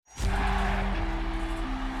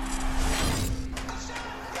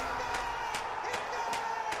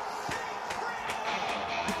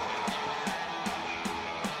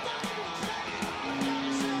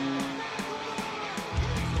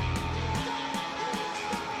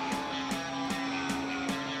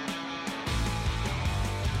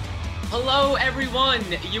Hello, everyone.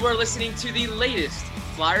 You are listening to the latest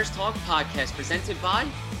Flyers Talk podcast presented by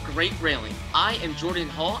Great Railing. I am Jordan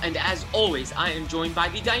Hall, and as always, I am joined by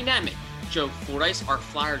the dynamic Joe Fordyce, our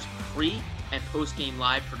Flyers pre- and post-game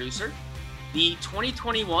live producer. The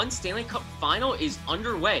 2021 Stanley Cup Final is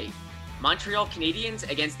underway. Montreal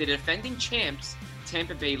Canadiens against the defending champs,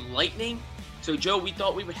 Tampa Bay Lightning. So, Joe, we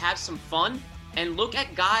thought we would have some fun and look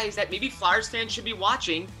at guys that maybe Flyers fans should be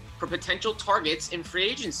watching for potential targets in free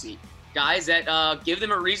agency. Guys that give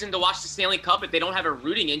them a reason to watch the Stanley Cup if they don't have a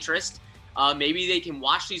rooting interest. Maybe they can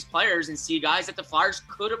watch these players and see guys that the Flyers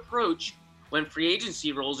could approach when free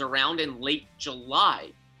agency rolls around in late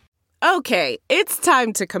July. Okay, it's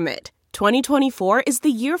time to commit. 2024 is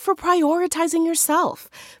the year for prioritizing yourself.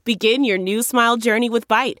 Begin your new smile journey with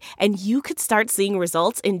Byte, and you could start seeing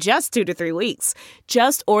results in just 2 to 3 weeks.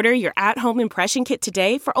 Just order your at-home impression kit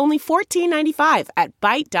today for only $14.95 at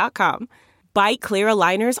Byte.com. Byte clear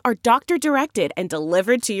aligners are doctor-directed and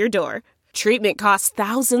delivered to your door. Treatment costs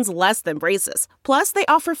thousands less than braces. Plus, they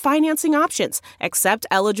offer financing options, accept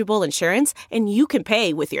eligible insurance, and you can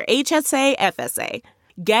pay with your HSA FSA.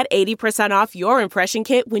 Get 80% off your impression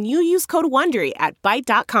kit when you use code WONDERY at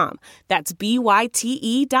Byte.com. That's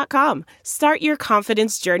BYTE.com. Start your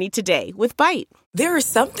confidence journey today with Byte. There are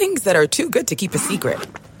some things that are too good to keep a secret.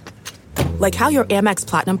 Like how your Amex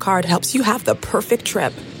Platinum card helps you have the perfect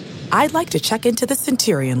trip. I'd like to check into the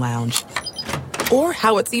Centurion Lounge. Or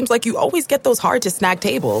how it seems like you always get those hard-to-snag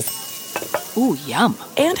tables. Ooh, yum.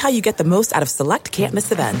 And how you get the most out of select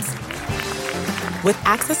can't-miss events. With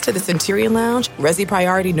access to the Centurion Lounge, Resi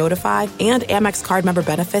Priority Notify, and Amex card member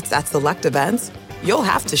benefits at select events, you'll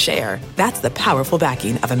have to share. That's the powerful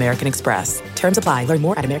backing of American Express. Terms apply. Learn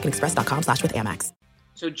more at americanexpress.com/withAmex.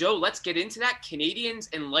 So, Joe, let's get into that. Canadiens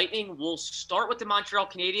and Lightning. We'll start with the Montreal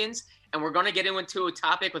Canadiens, and we're going to get into a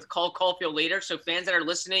topic with Caufield later. So fans that are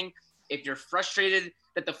listening, if you're frustrated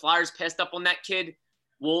that the Flyers passed up on that kid,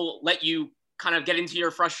 we'll let you kind of get into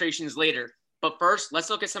your frustrations later. But first,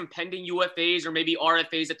 let's look at some pending UFAs or maybe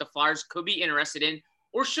RFAs that the Flyers could be interested in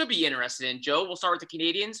or should be interested in. Joe, we'll start with the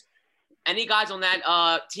Canadiens. Any guys on that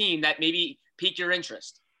team that maybe pique your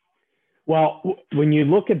interest? Well, when you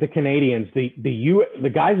look at the Canadiens, the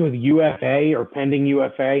guys with UFA or pending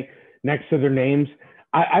UFA next to their names,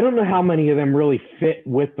 I don't know how many of them really fit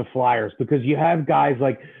with the Flyers, because you have guys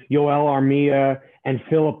like Yoel Armia and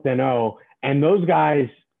Philip Deneau, and those guys,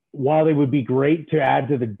 while they would be great to add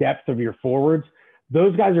to the depth of your forwards,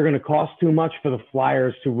 those guys are going to cost too much for the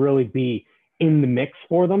Flyers to really be in the mix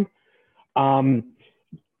for them. When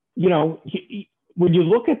you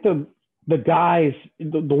look at the guys,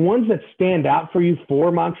 the ones that stand out for you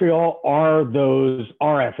for Montreal are those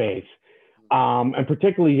RFAs, and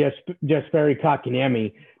particularly Jesperi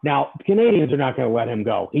Kotkaniemi. Now, the Canadiens are not going to let him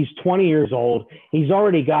go. He's 20 years old. He's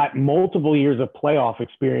already got multiple years of playoff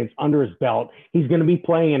experience under his belt. He's going to be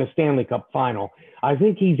playing in a Stanley Cup final. I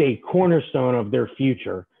think he's a cornerstone of their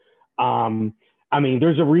future.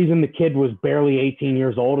 There's a reason the kid was barely 18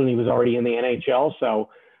 years old and he was already in the NHL. So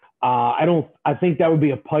I think that would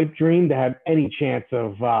be a pipe dream to have any chance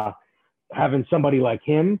of having somebody like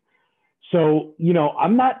him. So, there's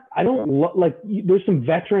some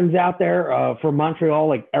veterans out there for Montreal,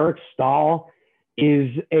 like Eric Stahl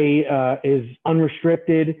is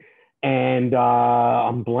unrestricted. And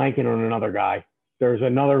I'm blanking on another guy. There's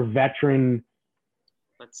another veteran.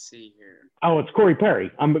 Let's see here. Oh, it's Corey Perry.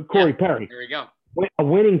 Perry. There we go. A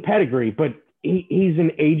winning pedigree, but he's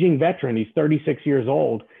an aging veteran. He's 36 years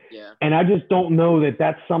old. Yeah. And I just don't know that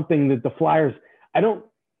that's something that the Flyers – I don't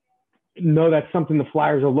know that's something the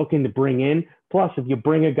Flyers are looking to bring in. Plus, if you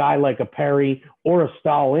bring a guy like a Perry or a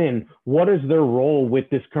Stahl in, what is their role with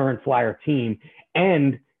this current Flyer team?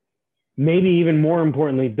 And maybe even more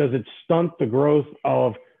importantly, does it stunt the growth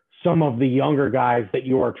of some of the younger guys that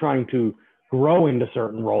you are trying to grow into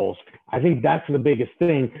certain roles? I think that's the biggest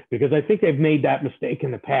thing, because I think they've made that mistake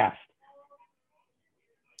in the past.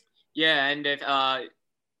 Yeah, and if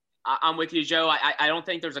I'm with you, Joe. I don't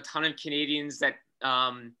think there's a ton of Canadians that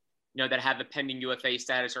that have a pending UFA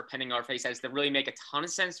status or pending RFA status that really make a ton of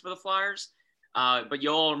sense for the Flyers. But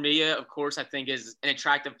Yoel Armia, of course, I think is an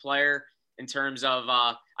attractive player in terms of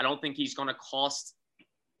I don't think he's going to cost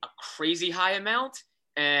a crazy high amount,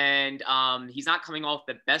 and he's not coming off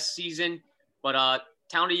the best season, but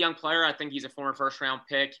talented young player. I think he's a former first-round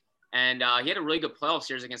pick, and he had a really good playoff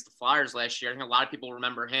series against the Flyers last year. I think a lot of people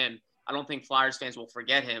remember him. I don't think Flyers fans will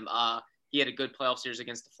forget him. He had a good playoff series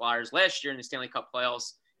against the Flyers last year in the Stanley Cup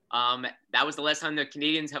playoffs. That was the last time the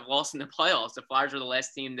Canadiens have lost in the playoffs. The Flyers were the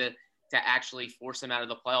last team to actually force them out of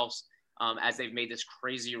the playoffs as they've made this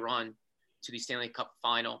crazy run to the Stanley Cup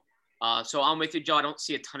final. So I'm with you, Joe. I don't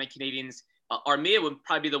see a ton of Canadians. Armia would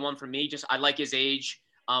probably be the one for me. Just I like his age.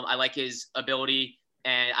 I like his ability.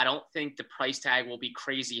 And I don't think the price tag will be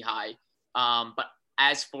crazy high. But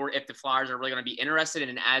as for if the Flyers are really going to be interested,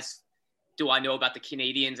 and as do I know about the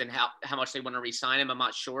Canadians and how much they want to re-sign him, I'm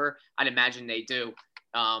not sure. I'd imagine they do.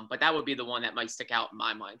 But that would be the one that might stick out in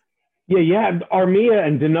my mind. Yeah. Armia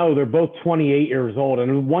and Deneau, they're both 28 years old.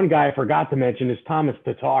 And one guy I forgot to mention is Thomas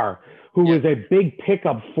Tatar, who was a big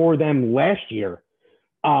pickup for them last year.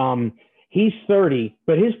 He's 30,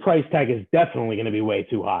 but his price tag is definitely going to be way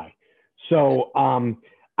too high. So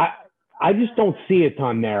I just don't see a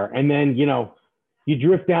ton there. And then, you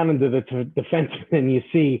drift down into the defense and you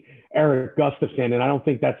see Eric Gustafsson. And I don't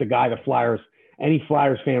think that's a guy any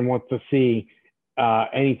Flyers fan wants to see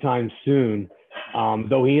anytime soon.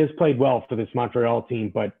 Though he has played well for this Montreal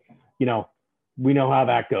team, but we know how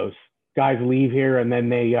that goes. Guys leave here and then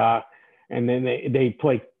they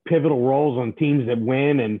play pivotal roles on teams that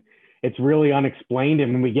win, and it's really unexplained.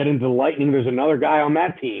 And when we get into the Lightning, there's another guy on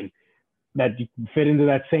that team that fit into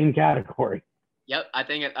that same category. Yep, I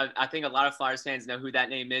think a lot of Flyers fans know who that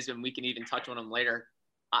name is, and we can even touch on him later.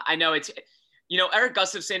 I know it's, Eric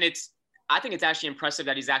Gustafsson. I think it's actually impressive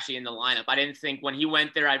that he's actually in the lineup. I didn't think when he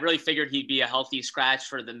went there, I really figured he'd be a healthy scratch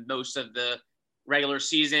for the most of the regular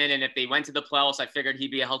season. And if they went to the playoffs, I figured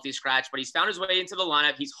he'd be a healthy scratch. But he's found his way into the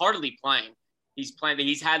lineup. He's hardly playing. He's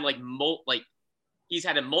had he's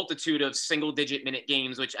had a multitude of single-digit minute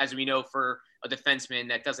games, which, as we know, for a defenseman,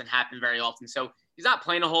 that doesn't happen very often. So he's not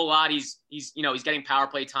playing a whole lot. He's getting power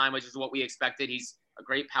play time, which is what we expected. He's a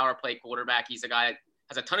great power play quarterback. He's a guy that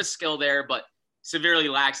has a ton of skill there, but severely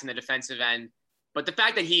lacks in the defensive end. But the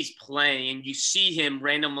fact that he's playing and you see him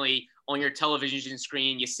randomly on your television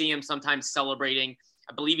screen, you see him sometimes celebrating.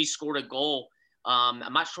 I believe he scored a goal.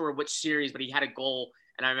 I'm not sure which series, but he had a goal.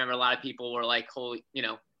 And I remember a lot of people were like, holy,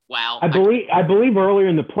 wow. I believe earlier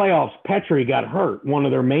in the playoffs, Petrie got hurt, one of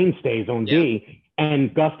their mainstays on D, and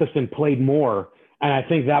Gustafsson played more. And I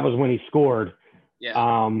think that was when he scored. Yeah.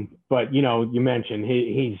 But, you mentioned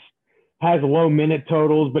he's has low minute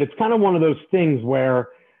totals, but it's kind of one of those things where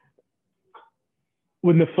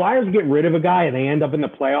when the Flyers get rid of a guy and they end up in the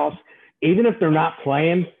playoffs, even if they're not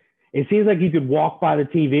playing, it seems like you could walk by the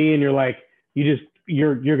TV and you're like,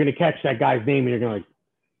 you're going to catch that guy's name and you're going to like,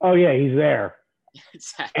 oh yeah, he's there.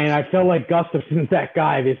 Exactly. And I feel like Gustafsson's that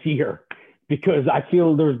guy this year because I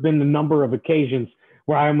feel there's been a number of occasions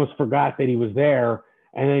where I almost forgot that he was there.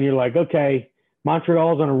 And then you're like, okay,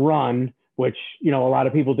 Montreal's on a run, which, a lot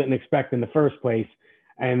of people didn't expect in the first place.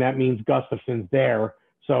 And that means Gustafsson's there.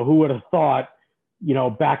 So who would have thought,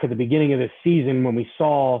 back at the beginning of this season when we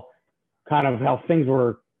saw kind of how things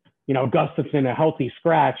were, Gustafsson, a healthy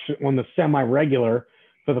scratch on the semi-regular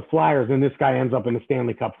for the Flyers, and this guy ends up in the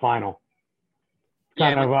Stanley Cup final.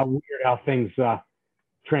 Kind of weird how things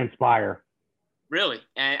transpire. Really.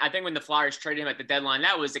 And I think when the Flyers traded him at the deadline,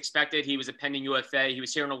 that was expected. He was a pending UFA. He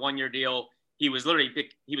was here on a one-year deal. He was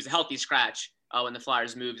a healthy scratch when the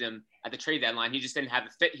Flyers moved him at the trade deadline. He just didn't have a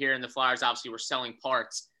fit here, and the Flyers obviously were selling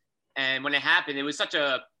parts. And when it happened, it was such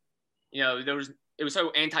a, it was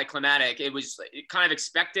so anticlimactic. It was kind of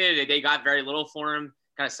expected. They got very little for him,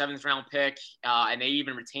 kind of 7th-round pick, and they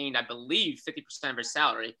even retained, I believe, 50% of his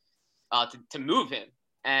salary to move him.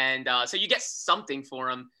 And so you get something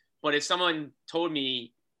for him. But if someone told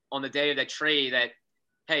me on the day of that trade that,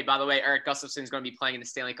 hey, by the way, Eric Gustafsson is going to be playing in the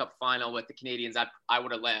Stanley Cup final with the Canadians, I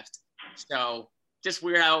would have laughed. So just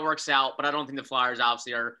weird how it works out, but I don't think the Flyers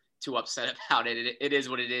obviously are too upset about it. It is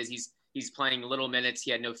what it is. He's playing little minutes.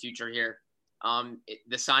 He had no future here.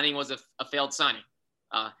 The signing was a failed signing,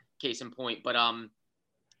 case in point. But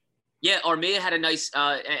Armia had a nice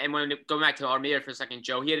and when going back to Armia for a second,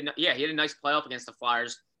 Joe, he had a nice playoff against the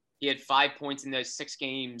Flyers. He had 5 points in those 6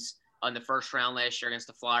 games in the first round last year against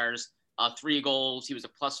the Flyers. 3 goals. He was a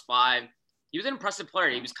 +5. He was an impressive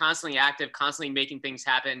player. He was constantly active, constantly making things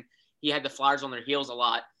happen. He had the Flyers on their heels a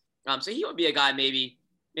lot. So he would be a guy maybe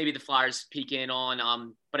the Flyers peek in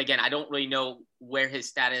on. But again, I don't really know where his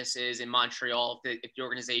status is in Montreal. If the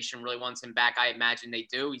organization really wants him back, I imagine they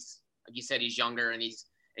do. He's, like you said, he's younger and he's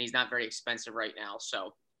not very expensive right now.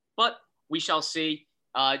 So, but we shall see.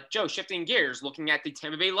 Joe, shifting gears, looking at the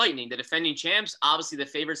Tampa Bay Lightning, the defending champs, obviously the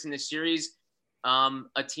favorites in this series.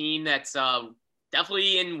 A team that's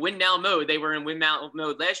definitely in win-now mode. They were in win-now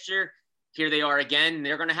mode last year. Here they are again.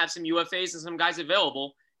 They're going to have some UFAs and some guys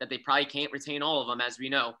available that they probably can't retain all of them, as we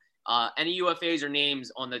know. Any UFAs or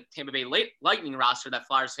names on the Tampa Bay Lightning roster that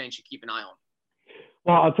Flyers fans should keep an eye on?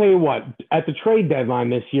 Well, I'll tell you what. At the trade deadline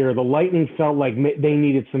this year, the Lightning felt like they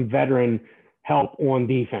needed some veteran help on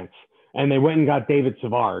defense, and they went and got David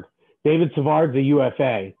Savard. David Savard's a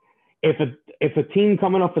UFA. if a team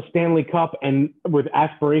coming off a Stanley Cup and with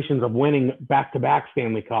aspirations of winning back-to-back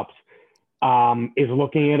Stanley Cups is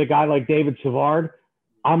looking at a guy like David Savard,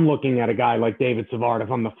 I'm looking at a guy like David Savard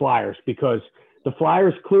if I'm the Flyers, because the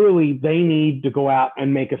Flyers clearly they need to go out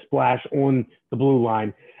and make a splash on the blue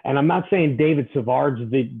line. And I'm not saying David Savard's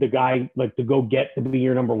the guy like to go get to be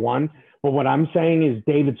your number one, but what I'm saying is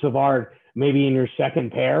David Savard maybe in your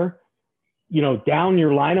second pair, down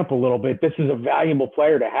your lineup a little bit. This is a valuable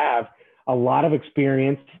player to have, a lot of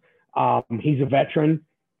experience. He's a veteran,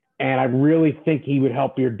 and I really think he would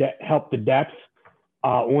help help the depth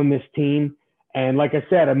on this team. And like I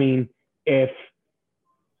said, I mean, if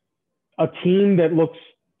a team that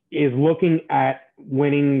is looking at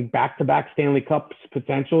winning back-to-back Stanley Cups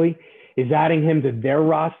potentially is adding him to their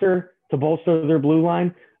roster to bolster their blue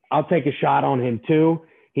line, I'll take a shot on him too.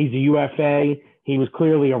 He's a UFA. He was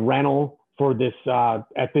clearly a rental for this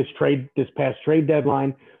at this past trade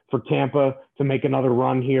deadline for Tampa to make another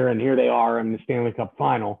run here, and here they are in the Stanley Cup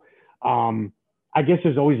final. I guess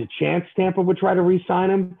there's always a chance Tampa would try to re-sign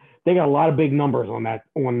him. They got a lot of big numbers on that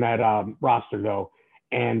roster though,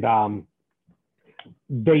 and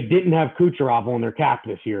they didn't have Kucherov on their cap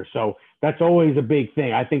this year, so that's always a big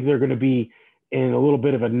thing. I think they're going to be in a little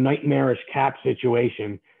bit of a nightmarish cap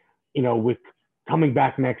situation, with coming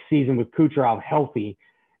back next season with Kucherov healthy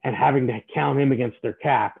and having to count him against their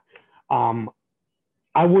cap.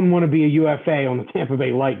 I wouldn't want to be a UFA on the Tampa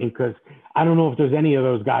Bay Lightning because I don't know if there's any of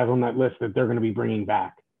those guys on that list that they're going to be bringing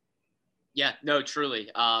back. Yeah, no, truly.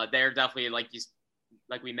 They're definitely,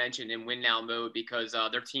 like we mentioned, in win-now mode because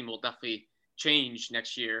their team will definitely change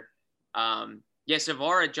next year.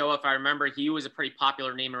 Savard, Joe, if I remember, he was a pretty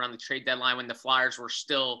popular name around the trade deadline when the Flyers were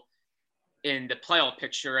still in the playoff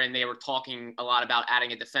picture and they were talking a lot about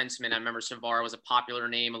adding a defenseman. I remember Savard was a popular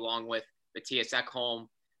name along with Matthias Ekholm.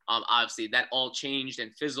 Obviously, that all changed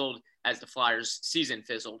and fizzled as the Flyers' season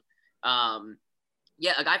fizzled. A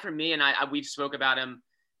guy for me, and we've spoken about him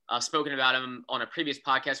on a previous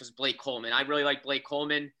podcast, was Blake Coleman. I really like Blake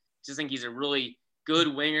Coleman. Just think he's a really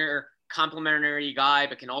good winger, complimentary guy,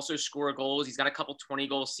 but can also score goals. He's got a couple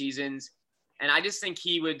 20-goal seasons. And I just think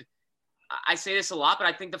he would – I say this a lot, but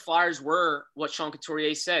I think the Flyers were what Sean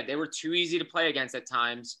Couturier said. They were too easy to play against at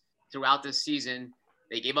times throughout this season.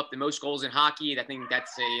 They gave up the most goals in hockey. I think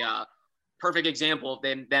that's a perfect example of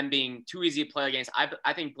them being too easy to play against.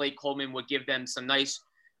 I think Blake Coleman would give them some nice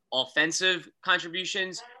offensive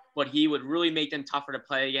contributions, but he would really make them tougher to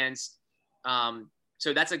play against.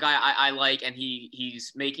 So that's a guy I like, and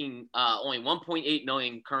he's making only $1.8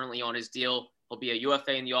 million currently on his deal. He'll be a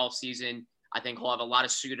UFA in the offseason. I think he'll have a lot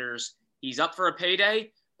of suitors. He's up for a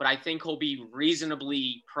payday, but I think he'll be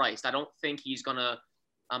reasonably priced. I don't think he's going to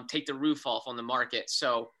take the roof off on the market.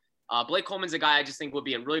 So Blake Coleman's a guy I just think would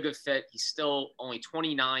be a really good fit. He's still only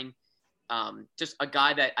 29. Just a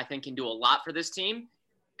guy that I think can do a lot for this team.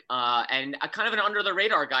 And a kind of an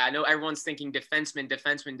under-the-radar guy. I know everyone's thinking defenseman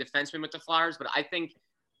with the Flyers, but I think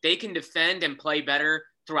they can defend and play better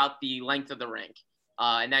throughout the length of the rink.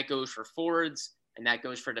 And that goes for forwards, and that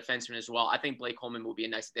goes for defensemen as well. I think Blake Coleman will be a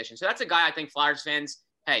nice addition. So that's a guy I think Flyers fans,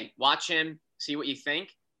 hey, watch him, see what you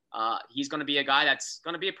think. He's going to be a guy that's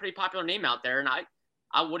going to be a pretty popular name out there, and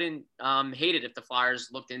I wouldn't hate it if the Flyers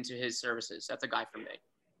looked into his services. That's a guy for me.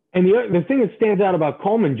 And the thing that stands out about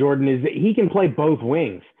Coleman, Jordan, is that he can play both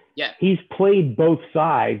wings. Yeah. He's played both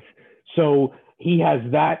sides, so he has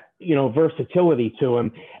that, versatility to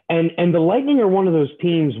him. And the Lightning are one of those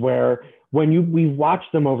teams where we've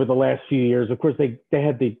watched them over the last few years. Of course, they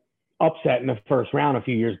had the upset in the first round a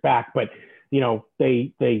few years back, but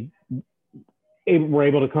they were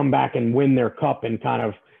able to come back and win their cup and kind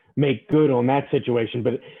of make good on that situation.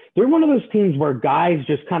 But they're one of those teams where guys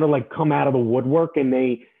just kind of like come out of the woodwork and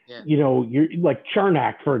they, you're like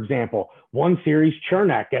Chernak, for example. One series,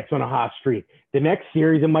 Chernak gets on a hot streak. The next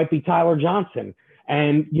series, it might be Tyler Johnson.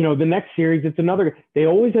 And, the next series, it's another. They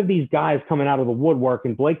always have these guys coming out of the woodwork,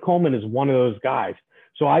 and Blake Coleman is one of those guys.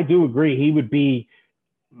 So I do agree he would be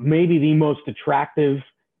maybe the most attractive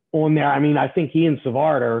on there. I mean, I think he and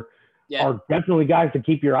Savard are definitely guys to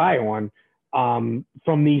keep your eye on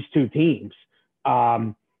from these two teams.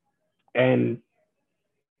 And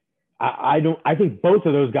I think both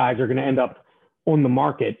of those guys are going to end up on the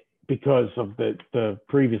market because of the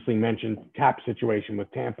previously mentioned cap situation with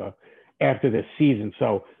Tampa after this season.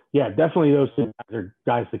 So yeah, definitely those two guys are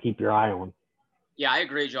guys to keep your eye on. Yeah, I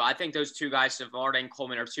agree, Joe. I think those two guys, Savard and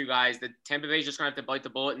Coleman, are two guys that Tampa Bay is just going to have to bite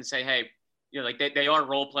the bullet and say, hey, they are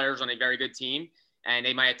role players on a very good team, and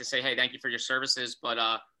they might have to say, hey, thank you for your services, but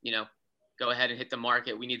go ahead and hit the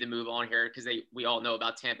market. We need to move on here because we all know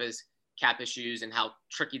about Tampa's cap issues and how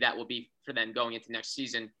tricky that will be for them going into next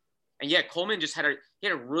season. And yeah, Coleman just had a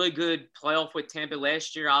really good playoff with Tampa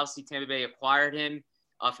last year. Obviously, Tampa Bay acquired him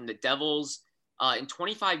from the Devils. In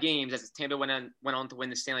 25 games, as Tampa went on to win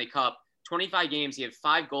the Stanley Cup, 25 games, he had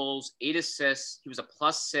 5 goals, 8 assists. He was a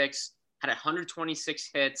 +6, had 126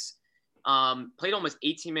 hits, played almost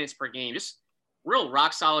 18 minutes per game. Just real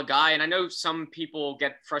rock solid guy. And I know some people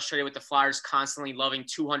get frustrated with the Flyers constantly loving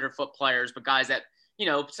 200-foot players, but guys that,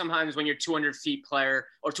 sometimes when you're 200-foot player,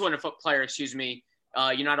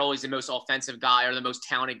 you're not always the most offensive guy or the most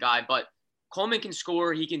talented guy. But Coleman can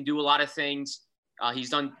score. He can do a lot of things. He's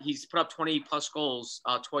put up 20+ goals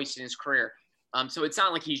twice in his career. So it's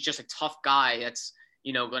not like he's just a tough guy that's,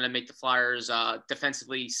 going to make the Flyers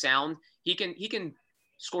defensively sound. He can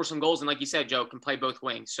score some goals. And like you said, Joe, can play both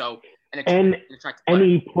wings. So, and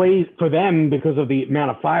he plays for them because of the amount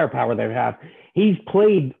of firepower they have. He's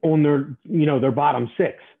played on their bottom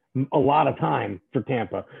 6 a lot of time for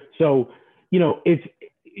Tampa. So,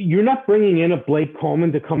 you're not bringing in a Blake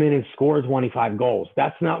Coleman to come in and score 25 goals.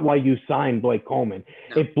 That's not why you signed Blake Coleman.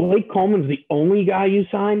 No. If Blake Coleman's the only guy you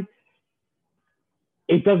sign,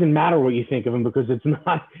 it doesn't matter what you think of him because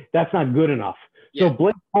that's not good enough. Yeah. So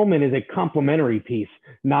Blake Coleman is a complementary piece,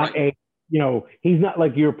 not right. He's not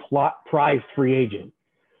like your prized free agent.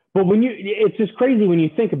 But it's just crazy when you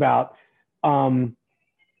think about, so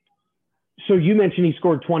you mentioned he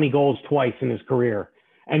scored 20 goals twice in his career,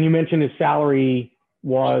 and you mentioned his salary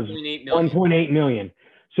was $1.8 million.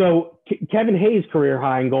 So Kevin Hayes' career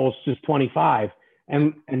high in goals is 25,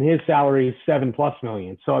 and his salary is $7+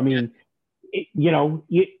 million. So, I mean,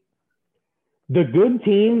 the good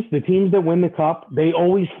teams, the teams that win the cup, they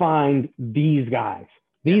always find these guys.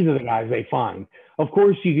 These are the guys they find. Of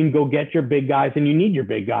course, you can go get your big guys, and you need your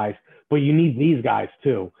big guys, but you need these guys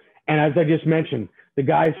too. And as I just mentioned, the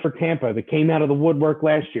guys for Tampa that came out of the woodwork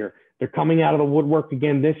last year, they're coming out of the woodwork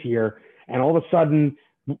again this year. And all of a sudden,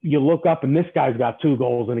 you look up and this guy's got 2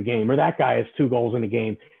 goals in a game, or that guy has 2 goals in a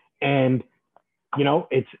game. And,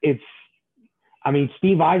 Steve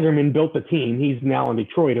Yzerman built the team. He's now in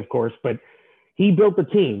Detroit, of course, but he built the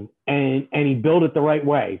team and he built it the right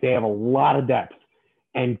way. They have a lot of depth.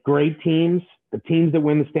 And great teams, the teams that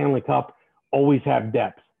win the Stanley Cup, always have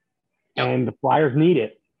depth. Yep. And the Flyers need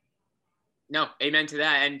it. No, amen to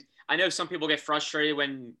that. And I know some people get frustrated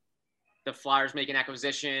when the Flyers make an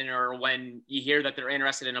acquisition or when you hear that they're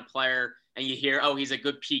interested in a player and you hear, oh, he's a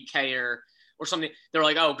good PKer or something. They're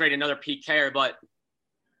like, oh, great, another PKer. But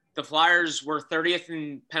the Flyers were 30th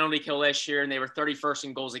in penalty kill last year and they were 31st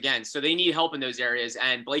in goals against. So they need help in those areas.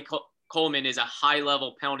 And Blake Coleman is a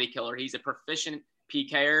high-level penalty killer. He's a proficient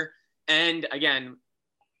PKer. And again,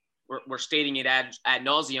 we're stating it ad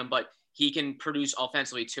nauseum, but he can produce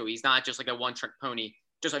offensively too. He's not just like a one-trick pony,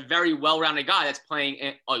 just a very well-rounded guy that's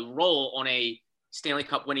playing a role on a Stanley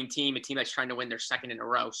Cup winning team, a team that's trying to win their second in a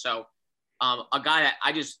row. So a guy that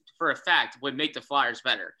I just, for a fact, would make the Flyers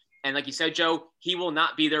better. And like you said, Joe, he will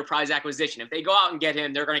not be their prize acquisition. If they go out and get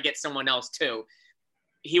him, they're going to get someone else too.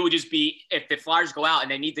 He would just be, if the Flyers go out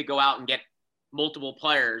and they need to go out and get multiple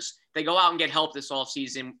players, they go out and get help this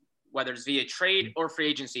offseason, whether it's via trade or free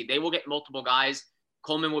agency. They will get multiple guys.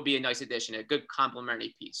 Coleman would be a nice addition, a good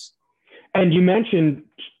complementary piece. And you mentioned,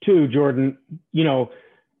 too, Jordan,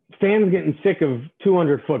 fans getting sick of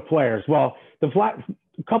 200-foot players. Well, a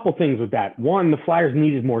couple things with that. One, the Flyers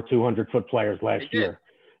needed more 200-foot players last year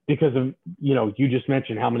because of, you just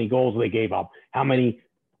mentioned how many goals they gave up, how many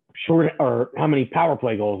power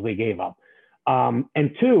play goals they gave up.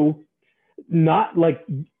 And two, not like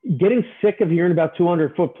getting sick of hearing about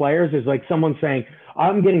 200-foot players is like someone saying,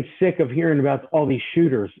 I'm getting sick of hearing about all these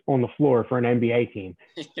shooters on the floor for an NBA team.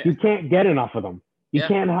 Yeah. You can't get enough of them. You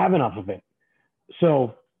can't have enough of it.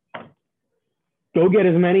 So go get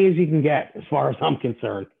as many as you can get as far as I'm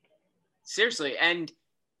concerned. Seriously. And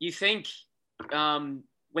you think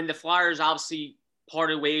when the Flyers obviously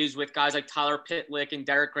parted ways with guys like Tyler Pitlick and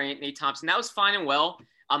Derek Grant, Nate Thompson, that was fine and well.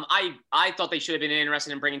 I thought they should have been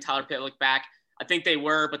interested in bringing Tyler Pitlick back. I think they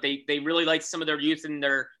were, but they really liked some of their youth in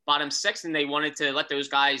their bottom 6, and they wanted to let those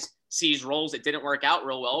guys seize roles. It didn't work out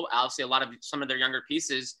real well. Obviously, some of their younger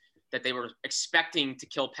pieces that they were expecting to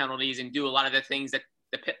kill penalties and do a lot of the things that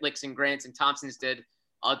the Pitlicks and Grants and Thompsons did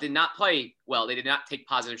not play well. They did not take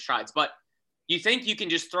positive strides. But you think you can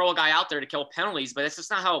just throw a guy out there to kill penalties, but that's just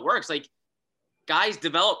not how it works. Like, guys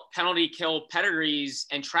develop penalty kill pedigrees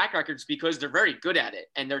and track records because they're very good at it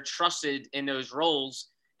and they're trusted in those roles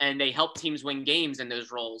and they help teams win games in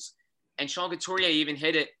those roles. And Sean Couturier even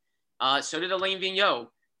hit it. So did Alain Vigneault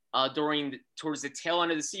towards the tail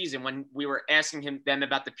end of the season when we were asking them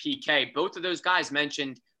about the PK. Both of those guys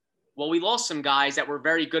mentioned, well, we lost some guys that were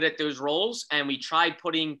very good at those roles and we tried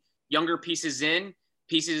putting younger pieces in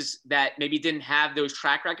pieces that maybe didn't have those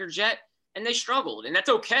track records yet, and they struggled. And that's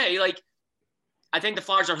okay. Like, I think the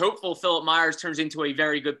Flyers are hopeful Philip Myers turns into a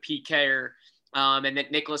very good PKer, and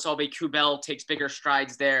that Nicholas Aube-Kubel takes bigger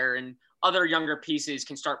strides there, and other younger pieces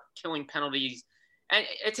can start killing penalties. And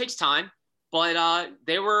it takes time, but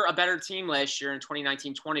they were a better team last year in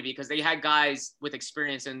 2019-20 because they had guys with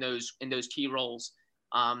experience in those key roles.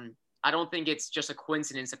 I don't think it's just a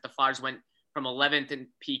coincidence that the Flyers went from 11th in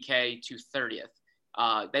PK to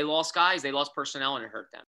 30th. They lost guys, they lost personnel, and it hurt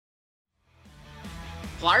them.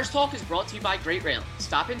 Flyers Talk is brought to you by Great Railing.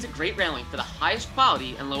 Stop into Great Railing for the highest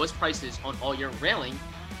quality and lowest prices on all your railing,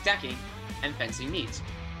 decking, and fencing needs.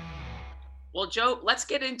 Well, Joe, let's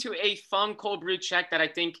get into a fun cold brew check that I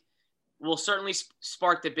think will certainly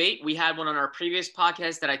spark debate. We had one on our previous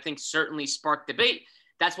podcast that I think certainly sparked debate.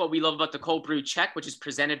 That's what we love about the cold brew check, which is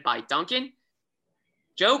presented by Duncan.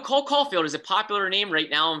 Joe, Cole Caufield is a popular name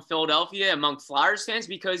right now in Philadelphia among Flyers fans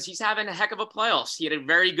because he's having a heck of a playoffs. He had a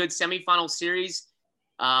very good semifinal series.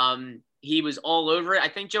 He was all over it. I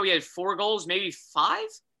think, Joe, he had 4 goals, maybe 5?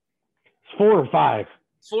 4 or 5.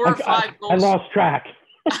 4 or 5 goals. I lost track.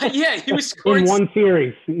 Yeah, he was scoring. In one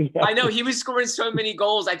series. I know, he was scoring so many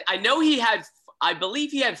goals. I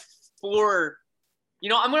believe he had 4.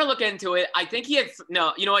 I'm going to look into it. I think he had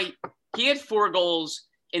 4 goals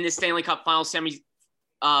in the Stanley Cup final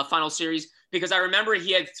series because I remember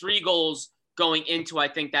he had 3 goals going into, I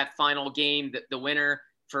think, that final game, the winner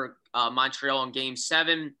for Montreal in Game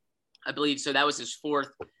 7, I believe. So that was his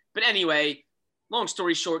 4th. But anyway, long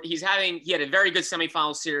story short, he had a very good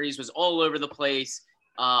semifinal series, was all over the place.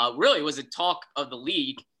 Really was a talk of the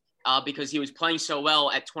league because he was playing so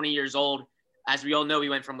well at 20 years old. As we all know, he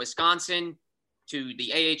went from Wisconsin to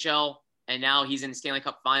the AHL, and now he's in the Stanley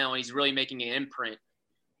Cup final, and he's really making an imprint.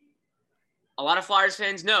 A lot of Flyers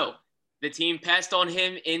fans know the team passed on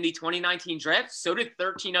him in the 2019 draft. So did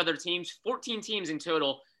 13 other teams. 14 teams in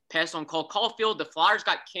total passed on Cole Caufield. The Flyers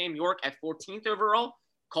got Cam-York at 14th overall.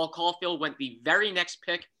 Cole Caufield went the very next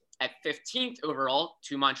pick at 15th overall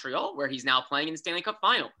to Montreal, where he's now playing in the Stanley Cup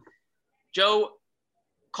final. Joe,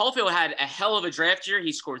 Caufield had a hell of a draft year.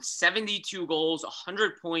 He scored 72 goals,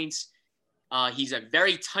 100 points. He's a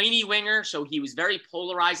very tiny winger, so he was very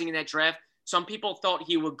polarizing in that draft. Some people thought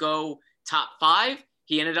he would go top 5.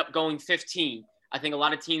 He ended up going 15. I think a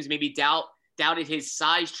lot of teams maybe doubted his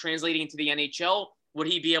size translating into the NHL. Would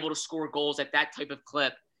he be able to score goals at that type of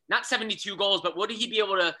clip? Not 72 goals, but would he be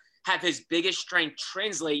able to have his biggest strength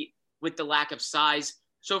translate with the lack of size?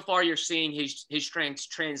 So far, you're seeing his strengths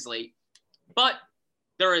translate. But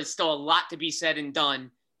there is still a lot to be said and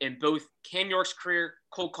done in both Cam-York's career,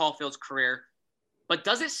 Cole Caufield's career. But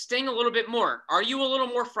does it sting a little bit more? Are you a little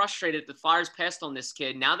more frustrated that the Flyers passed on this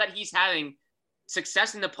kid now that he's having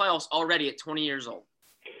success in the playoffs already at 20 years old?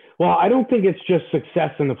 Well, I don't think it's just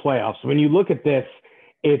success in the playoffs. When you look at this,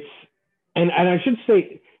 and I should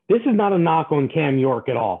say, this is not a knock on Cam-York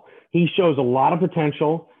at all. He shows a lot of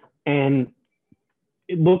potential, and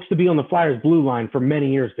it looks to be on the Flyers' blue line for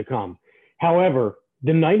many years to come. However,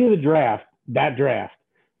 the night of the draft,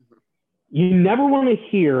 you never want to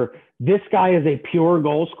hear this guy is a pure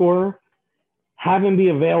goal scorer, have him be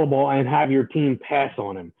available and have your team pass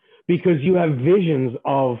on him because you have visions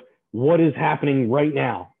of what is happening right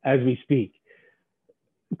now as we speak.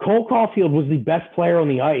 Cole Caufield was the best player on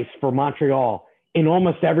the ice for Montreal in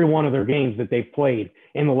almost every one of their games that they've played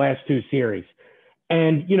in the last 2 series.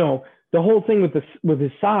 And, the whole thing with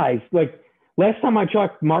his size, like last time I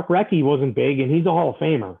checked, Mark Recchi wasn't big and he's a Hall of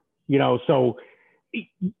Famer, so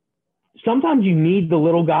sometimes you need the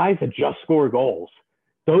little guys that just score goals.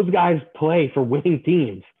 Those guys play for winning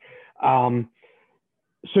teams.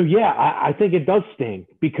 So yeah, I think it does sting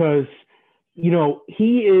because,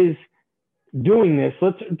 he is doing this.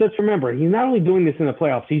 Let's remember, he's not only doing this in the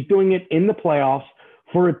playoffs, he's doing it in the playoffs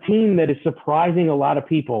for a team that is surprising a lot of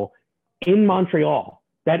people in Montreal.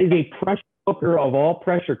 That is a pressure cooker of all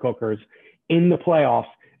pressure cookers in the playoffs.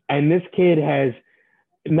 And this kid has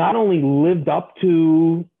not only lived up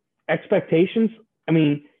to expectations, I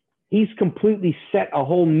mean, he's completely set a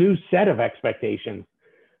whole new set of expectations.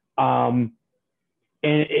 And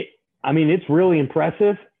it's really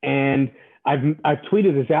impressive. And I've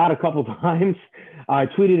tweeted this out a couple of times. I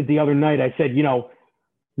tweeted it the other night. I said,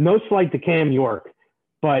 no slight to Cam-York,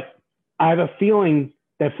 but I have a feeling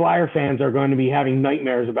that Flyer fans are going to be having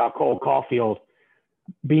nightmares about Cole Caufield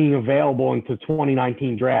being available into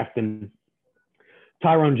 2019 draft. And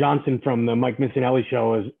Tyrone Johnson from the Mike Missinelli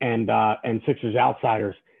show and Sixers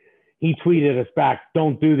Outsiders, he tweeted us back,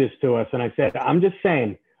 "Don't do this to us." And I said, I'm just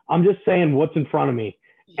saying what's in front of me.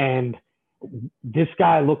 And this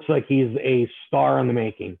guy looks like he's a star in the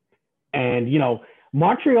making. And,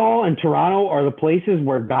 Montreal and Toronto are the places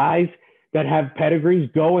where guys that have pedigrees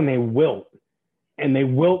go and they wilt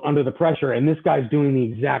under the pressure. And this guy's doing the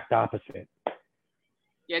exact opposite.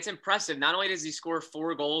 Yeah, it's impressive. Not only does he score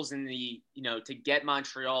 4 goals in the, to get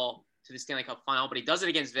Montreal to the Stanley Cup final, but he does it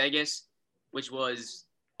against Vegas, which was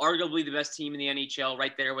arguably the best team in the NHL,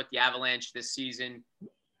 right there with the Avalanche this season.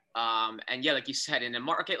 And yeah, like you said, in a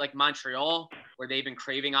market like Montreal, where they've been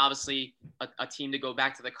craving, obviously, a team to go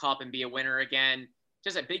back to the Cup and be a winner again,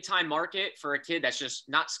 just a big-time market for a kid that's just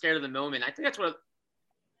not scared of the moment. I think that's what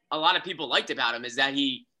a lot of people liked about him, is that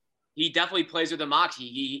he definitely plays with a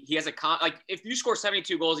moxie. He has if you score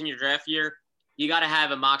 72 goals in your draft year, you got to have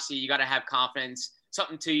a moxie. You got to have confidence,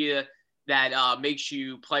 something to you that makes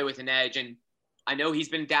you play with an edge. And I know he's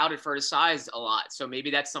been doubted for his size a lot, so maybe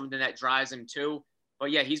that's something that drives him too. But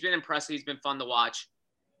yeah, he's been impressive. He's been fun to watch.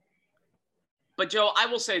 But Joe, I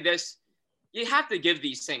will say this: you have to give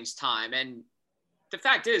these things time. And the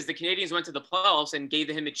fact is, the Canadians went to the playoffs and gave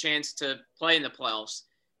him a chance to play in the playoffs.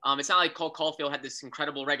 It's not like Cole Caufield had this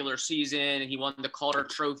incredible regular season and he won the Calder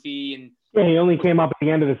Trophy. And yeah, he only came up at the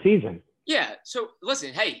end of the season. Yeah. So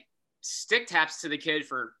listen, hey, stick taps to the kid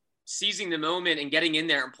for seizing the moment and getting in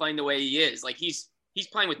there and playing the way he is. Like he's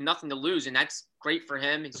playing with nothing to lose, and that's great for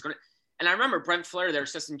him. And I remember Brent Flair, their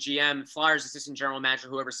assistant GM, Flyers assistant general manager,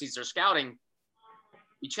 whoever sees their scouting.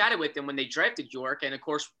 We chatted with them when they drafted York, and of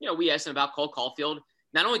course, we asked him about Cole Caufield.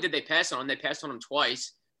 Not only did they pass on him, they passed on him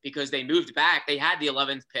twice, because they moved back. They had the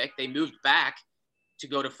 11th pick. They moved back to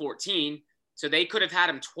go to 14. So they could have had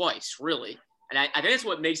him twice, really. And I think that's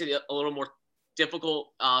what makes it a little more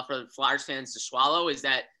difficult for the Flyers fans to swallow, is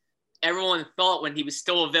that everyone thought when he was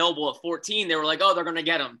still available at 14, they were like, oh, they're going to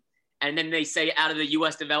get him. And then they say out of the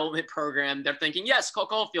U.S. development program, they're thinking, yes, Cole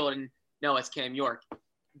Caufield. And no, it's Cam York.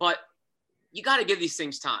 But you got to give these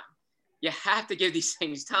things time. You have to give these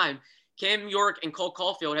things time. Cam York and Cole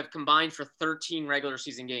Caufield have combined for 13 regular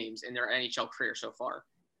season games in their NHL career so far.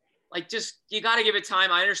 You got to give it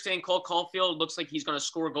time. I understand Cole Caufield looks like he's going to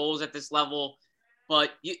score goals at this level,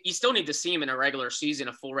 but you still need to see him in a regular season,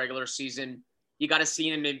 a full regular season. You got to see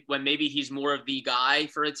him when maybe he's more of the guy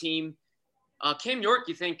for a team. Cam York,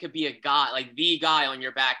 you think, could be a guy, like the guy on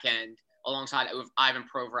your back end alongside with Ivan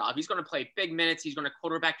Provorov. He's going to play big minutes. He's going to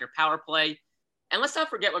quarterback your power play. And let's not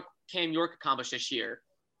forget what Cam York accomplished this year.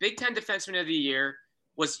 Big Ten Defenseman of the Year,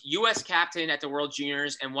 was U.S. captain at the World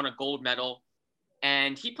Juniors and won a gold medal.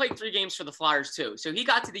 And he played 3 games for the Flyers too. So he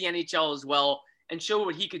got to the NHL as well and showed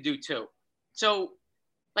what he could do too. So,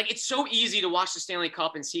 it's so easy to watch the Stanley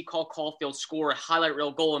Cup and see Cole Caufield score a highlight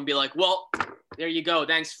reel goal and be like, well, there you go.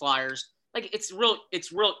 Thanks, Flyers. It's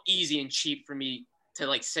real easy and cheap for me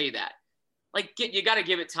to say that. You got to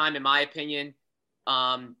give it time, in my opinion.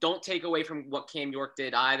 Don't take away from what Cam York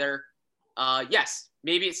did either. Yes,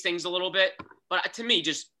 maybe it stings a little bit, but to me,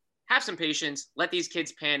 just have some patience. Let these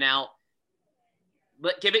kids pan out.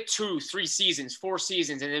 Give it 2, 3 seasons, 4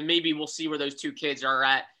 seasons, and then maybe we'll see where those 2 kids are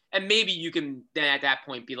at. And maybe you can then at that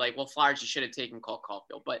point be like, well, Flyers, you should have taken Cole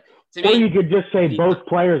Caufield. But to me, or you could just say both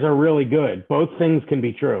players are really good. Both things can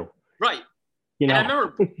be true. Right. And I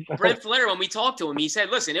remember Brent Flair, when we talked to him, he said,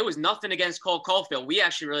 listen, it was nothing against Cole Caufield. We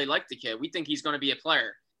actually really like the kid. We think he's going to be a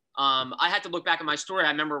player. I had to look back at my story.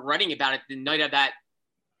 I remember writing about it the night of that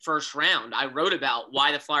first round. I wrote about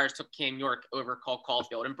why the Flyers took Cam York over Cole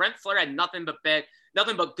Caufield. And Brent Flair had nothing but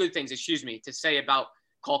good things, to say about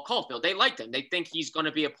Cole Caufield. They liked him. They think he's going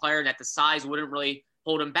to be a player and that the size wouldn't really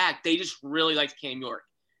hold him back. They just really liked Cam York.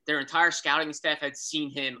 Their entire scouting staff had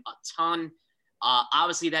seen him a ton.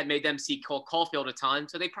 Obviously, that made them see Cole Caufield a ton.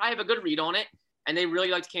 So they probably have a good read on it. And they really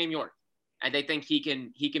liked Cam York. And they think he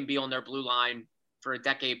can be on their blue line for a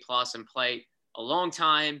decade plus and play a long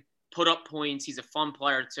time, put up points. He's a fun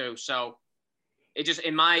player too. So it just,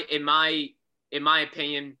 in my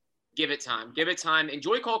opinion, give it time. Give it time.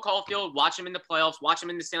 Enjoy Cole Caufield. Watch him in the playoffs. Watch him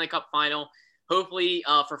in the Stanley Cup final. Hopefully,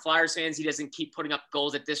 for Flyers fans, he doesn't keep putting up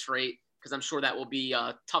goals at this rate, because I'm sure that will be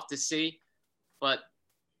tough to see. But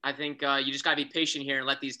I think you just got to be patient here and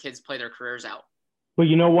let these kids play their careers out. But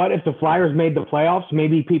you know what? If the Flyers made the playoffs,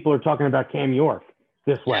 maybe people are talking about Cam York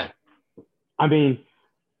this way. Yeah. I mean,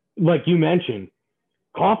 like you mentioned,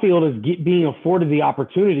 Caufield is being afforded the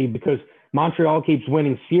opportunity because Montreal keeps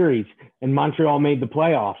winning series, and Montreal made the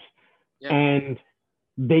playoffs. Yeah. And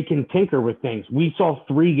they can tinker with things. We saw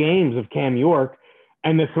 3 games of Cam York,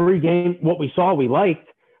 and the 3 games, what we saw, we liked,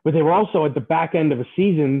 but they were also at the back end of a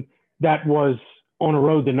season that was on a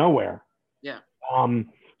road to nowhere. Yeah.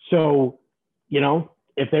 So,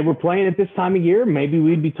 if they were playing at this time of year, maybe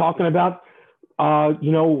we'd be talking about,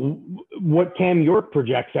 what Cam York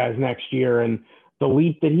projects as next year and the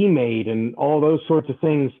leap that he made and all those sorts of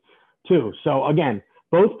things. too. So again,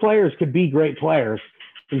 both players could be great players.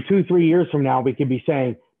 In 2-3 years from now, we could be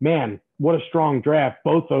saying, man, what a strong draft.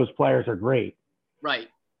 Both those players are great. Right.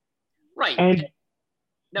 Right. And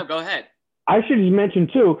no, go ahead. I should just mention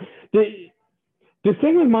too, the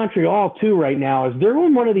thing with Montreal too right now is they're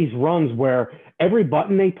on one of these runs where every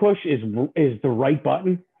button they push is the right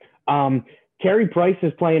button. Carey Price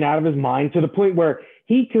is playing out of his mind to the point where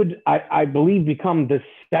he could, I believe, become the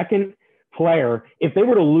second player. If they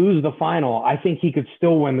were to lose the final, I think he could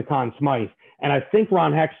still win the Conn Smythe. And I think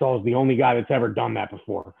Ron Hextall is the only guy that's ever done that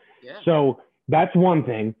before. Yeah. So that's one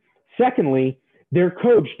thing. Secondly, their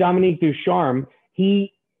coach, Dominique Ducharme,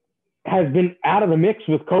 he has been out of the mix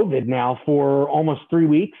with COVID now for almost 3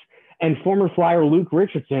 weeks. And former Flyer Luke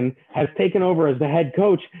Richardson has taken over as the head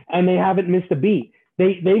coach, and they haven't missed a beat.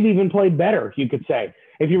 They've even played better, you could say.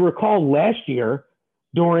 If you recall last year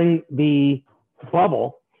during the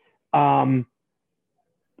bubble,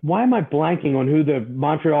 why am I blanking on who the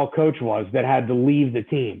Montreal coach was that had to leave the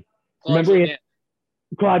team? Remember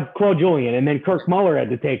Claude Julien, and then Kirk Muller had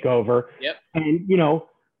to take over. Yep. And,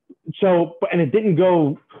 and it didn't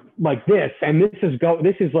go like this. And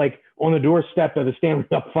this is like on the doorstep of the Stanley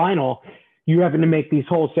Cup final. You having to make these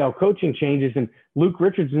wholesale coaching changes. And Luke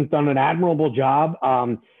Richardson's done an admirable job.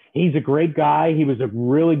 He's a great guy. He was a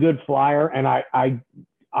really good Flyer. And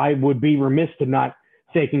I would be remiss to not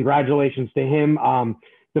say congratulations to him.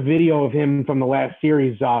 The video of him from the last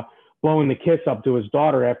series blowing the kiss up to his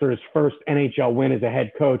daughter after his first NHL win as a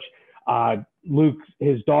head coach. Luke,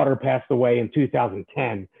 his daughter, passed away in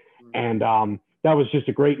 2010. And that was just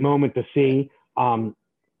a great moment to see.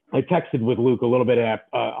 I texted with Luke a little bit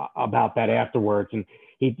about that afterwards, and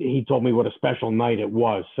he told me what a special night it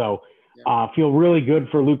was. So feel really good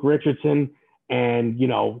for Luke Richardson. And,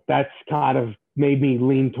 that's kind of made me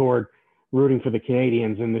lean toward rooting for the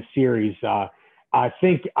Canadiens in this series. I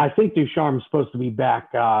think Ducharme's supposed to be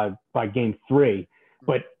back by game 3,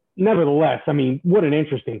 but nevertheless, I mean, what an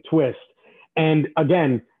interesting twist. And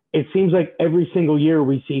again, it seems like every single year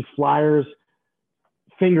we see Flyers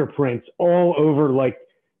fingerprints all over like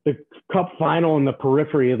the Cup final and the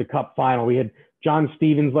periphery of the Cup final. We had John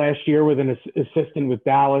Stevens last year with an assistant with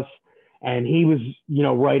Dallas, and he was,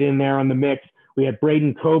 right in there on the mix. We had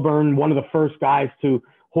Braden Coburn, one of the first guys to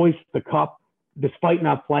hoist the Cup, despite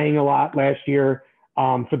not playing a lot last year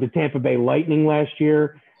for the Tampa Bay Lightning last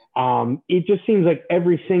year. It just seems like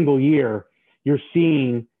every single year you're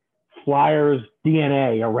seeing Flyers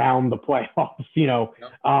DNA around the playoffs.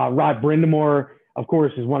 Rod Brindamore, of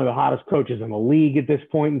course, is one of the hottest coaches in the league at this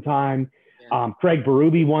point in time. Craig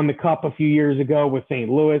Berube won the Cup a few years ago with St.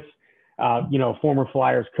 Louis, former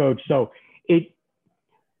Flyers coach. So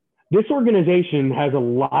this organization has a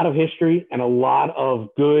lot of history and a lot of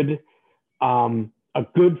a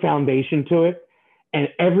good foundation to it. And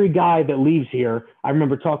every guy that leaves here, I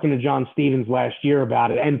remember talking to John Stevens last year about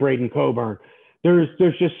it, and Braden Coburn. There's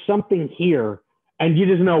just something here, and you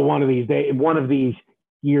just know one of these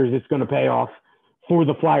years it's going to pay off for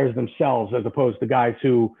the Flyers themselves, as opposed to guys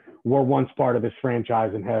who were once part of this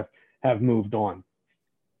franchise and have moved on.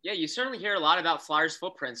 Yeah, you certainly hear a lot about Flyers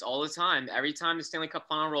footprints all the time. Every time the Stanley Cup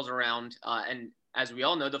final rolls around, and as we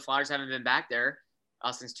all know, the Flyers haven't been back there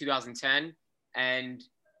since 2010, and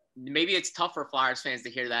maybe it's tough for Flyers fans to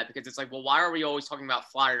hear that, because it's like, well, why are we always talking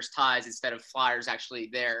about Flyers ties instead of Flyers actually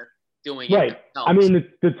there doing it? Right. I mean,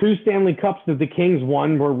 the 2 Stanley Cups that the Kings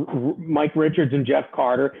won were Mike Richards and Jeff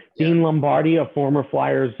Carter. Yeah. Dean Lombardi, a former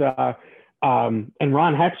Flyers, and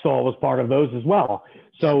Ron Hextall was part of those as well.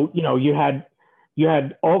 So, you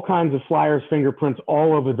had all kinds of Flyers fingerprints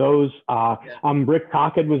all over those. Rick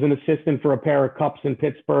Tocchet was an assistant for a pair of Cups in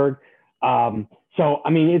Pittsburgh. So, I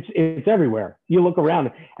mean, it's everywhere. You look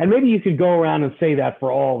around, and maybe you could go around and say that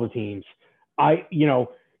for all the teams. I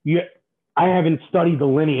haven't studied the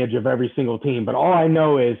lineage of every single team, but all I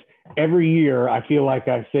know is every year I feel like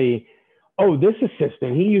I see, oh, this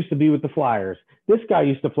assistant, he used to be with the Flyers. This guy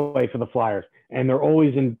used to play for the Flyers, and they're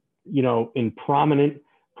always in prominent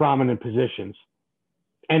positions.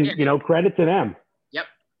 And, credit to them. Yep.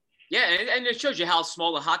 Yeah, and it shows you how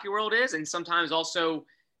small the hockey world is, and sometimes also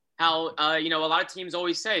how, a lot of teams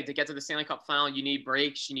always say to get to the Stanley Cup final, you need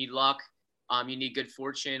breaks, you need luck, you need good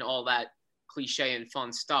fortune, all that cliche and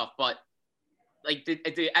fun stuff. But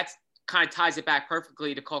that kind of ties it back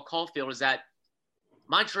perfectly to Caufield, is that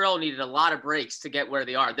Montreal needed a lot of breaks to get where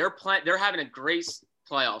they are. They're having a great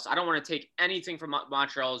playoffs. I don't want to take anything from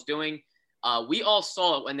Montreal's doing. We all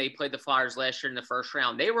saw it when they played the Flyers last year in the first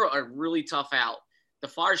round. They were a really tough out. The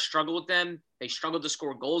Flyers struggled with them. They struggled to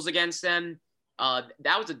score goals against them.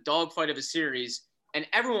 That was a dogfight of a series, and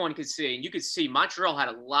everyone could see, and you could see Montreal had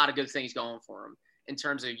a lot of good things going for them. in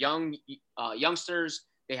terms of youngsters.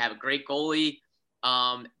 They have a great goalie.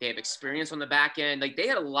 They have experience on the back end. Like, they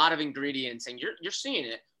had a lot of ingredients, and you're seeing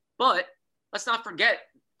it. But let's not forget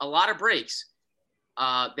a lot of breaks.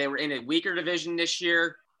 They were in a weaker division this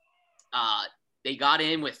year. They got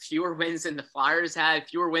in with fewer wins than the Flyers had,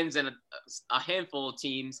 fewer wins than a handful of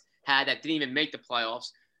teams had that didn't even make the playoffs.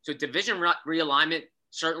 So division realignment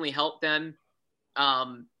certainly helped them.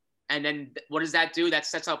 And then what does that do? That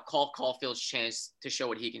sets up Caulfield's chance to show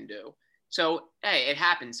what he can do. So, hey, it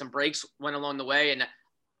happened. Some breaks went along the way, and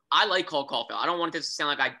I like Cole Caufield. I don't want this to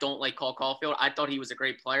sound like I don't like Cole Caufield. I thought he was a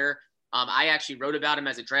great player. I actually wrote about him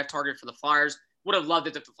as a draft target for the Flyers. Would have loved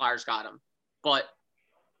it if the Flyers got him. But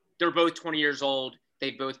they're both 20 years old.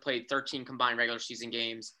 They both played 13 combined regular season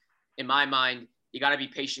games. In my mind, you got to be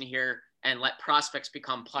patient here and let prospects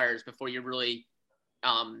become players before you really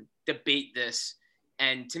debate this.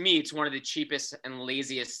 And to me, it's one of the cheapest and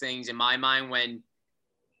laziest things in my mind when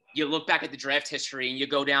you look back at the draft history and you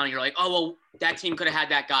go down and you're like, oh, well, that team could have had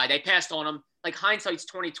that guy. They passed on him. Like, hindsight's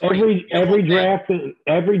 2020.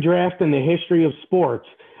 Every draft in the history of sports.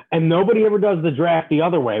 And nobody ever does the draft the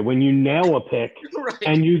other way. When you nail a pick right.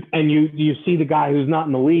 and you see the guy who's not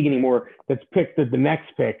in the league anymore that's picked at the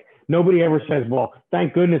next pick, nobody ever says, well,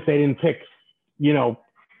 thank goodness they didn't pick,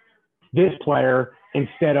 this player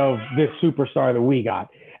instead of this superstar that we got.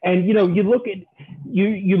 And, you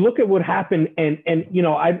look at what happened and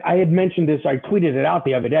I had mentioned this, I tweeted it out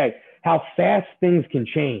the other day, how fast things can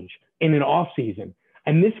change in an off season.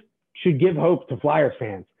 And this should give hope to Flyers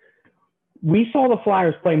fans. We saw the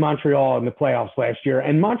Flyers play Montreal in the playoffs last year,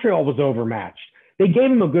 and Montreal was overmatched. They gave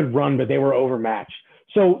them a good run, but they were overmatched.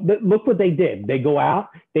 So look what they did. They go out.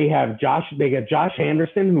 They got Josh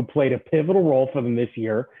Anderson, who played a pivotal role for them this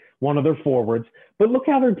year, one of their forwards. But look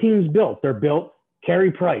how their team's built. They're built.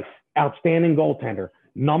 Carey Price, outstanding goaltender,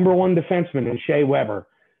 number one defenseman in Shea Weber.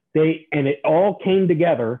 And it all came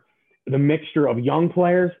together, the mixture of young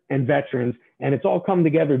players and veterans, and it's all come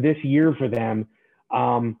together this year for them.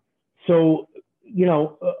 So,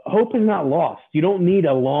 hope is not lost. You don't need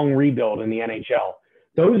a long rebuild in the NHL.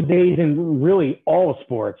 Those days in really all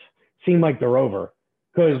sports seem like they're over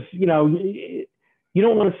because, you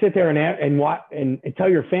don't want to sit there and watch and tell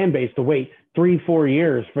your fan base to wait 3-4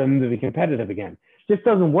 years for them to be competitive again. It just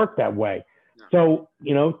doesn't work that way. So,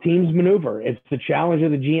 teams maneuver. It's the challenge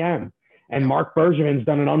of the GM. And Mark Bergevin's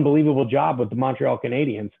done an unbelievable job with the Montreal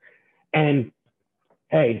Canadiens. And,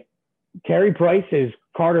 hey, Carey Price is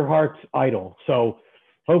Carter Hart's idol. So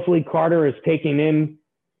hopefully Carter is taking in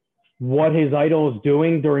what his idol is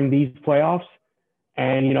doing during these playoffs.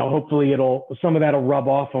 And, hopefully some of that'll rub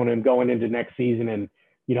off on him going into next season and,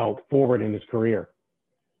 forward in his career.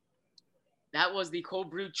 That was the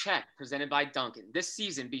Cold Brew Check presented by Dunkin'. This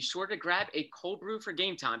season, be sure to grab a cold brew for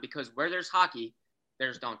game time because where there's hockey,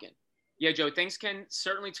 there's Dunkin'. Yeah, Joe, things can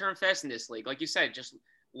certainly turn fast in this league. Like you said, just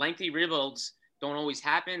lengthy rebuilds don't always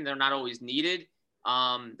happen. They're not always needed.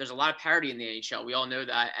 There's a lot of parity in the NHL. We all know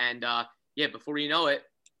that. And, before you know it,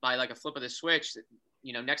 by like a flip of the switch,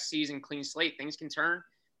 next season, clean slate, things can turn.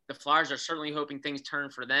 The Flyers are certainly hoping things turn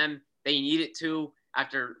for them. They need it to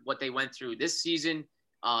after what they went through this season.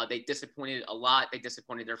 They disappointed a lot. They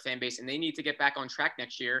disappointed their fan base, and they need to get back on track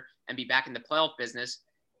next year and be back in the playoff business.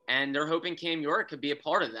 And they're hoping Caufield-York could be a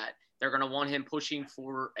part of that. They're going to want him pushing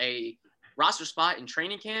for a roster spot in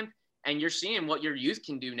training camp. And you're seeing what your youth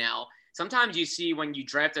can do now. Sometimes you see when you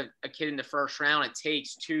draft a kid in the first round, it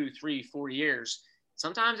takes 2, 3, 4 years.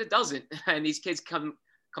 Sometimes it doesn't. And these kids come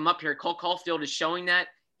up here. Cole Caufield is showing that.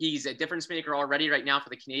 He's a difference maker already right now for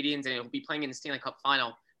the Canadiens, and he'll be playing in the Stanley Cup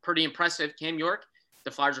final. Pretty impressive. Caufield-York,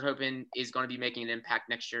 the Flyers are hoping is going to be making an impact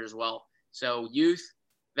next year as well. So youth,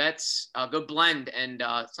 vets, a good blend, and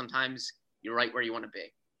sometimes you're right where you want to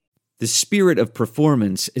be. The spirit of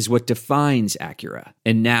performance is what defines Acura,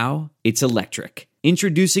 and now it's electric.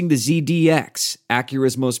 Introducing the ZDX,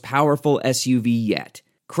 Acura's most powerful SUV yet.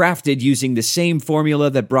 Crafted using the same formula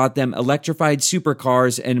that brought them electrified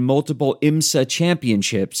supercars and multiple IMSA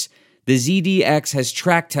championships, the ZDX has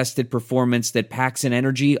track-tested performance that packs an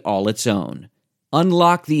energy all its own.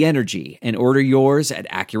 Unlock the energy and order yours at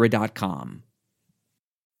Acura.com.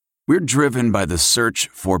 We're driven by the search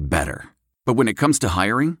for better. But when it comes to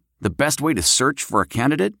hiring, the best way to search for a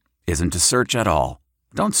candidate isn't to search at all.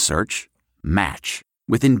 Don't search. Match.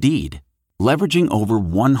 With Indeed. Leveraging over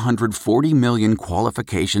 140 million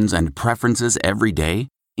qualifications and preferences every day,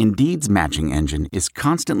 Indeed's matching engine is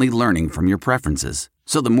constantly learning from your preferences.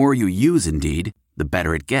 So the more you use Indeed, the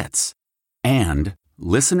better it gets. And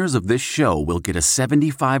listeners of this show will get a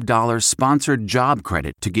 $75 sponsored job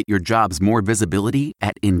credit to get your jobs more visibility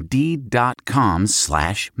at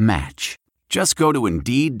Indeed.com/match. Just go to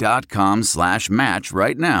Indeed.com/match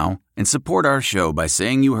right now and support our show by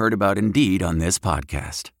saying you heard about Indeed on this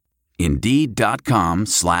podcast.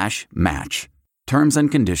 Indeed.com/match. Terms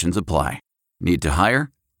and conditions apply. Need to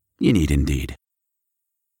hire? You need Indeed.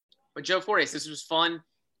 But Joe Fordyce, this was fun.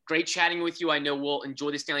 Great chatting with you. I know we'll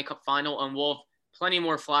enjoy the Stanley Cup Final, and we'll have plenty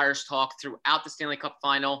more Flyers talk throughout the Stanley Cup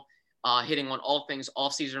Final, hitting on all things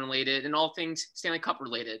off-season related and all things Stanley Cup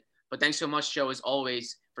related. But thanks so much, Joe, as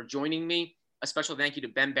always, for joining me. A special thank you to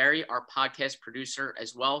Ben Berry, our podcast producer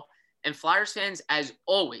as well. And Flyers fans, as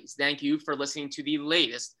always, thank you for listening to the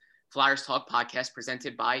latest Flyers Talk podcast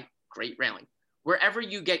presented by Great Railing. Wherever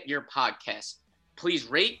you get your podcasts, please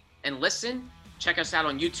rate and listen. Check us out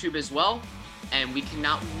on YouTube as well. And we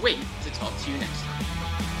cannot wait to talk to you next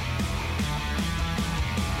time.